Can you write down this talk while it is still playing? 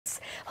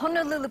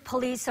Honolulu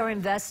Police are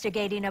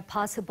investigating a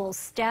possible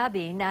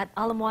stabbing at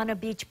Ala Moana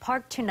Beach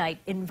Park tonight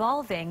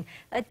involving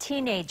a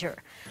teenager.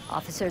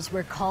 Officers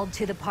were called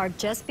to the park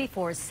just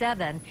before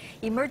 7.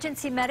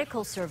 Emergency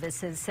Medical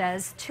Services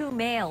says 2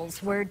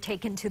 males were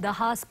taken to the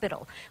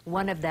hospital.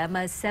 One of them,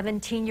 a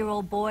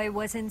 17-year-old boy,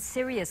 was in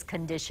serious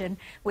condition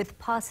with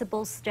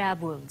possible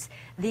stab wounds.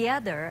 The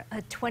other,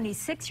 a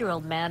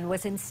 26-year-old man,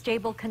 was in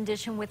stable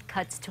condition with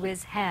cuts to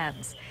his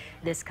hands.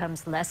 This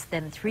comes less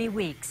than 3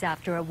 weeks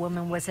after a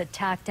woman was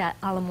attacked at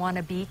Ala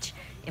Moana Beach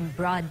in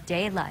broad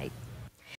daylight.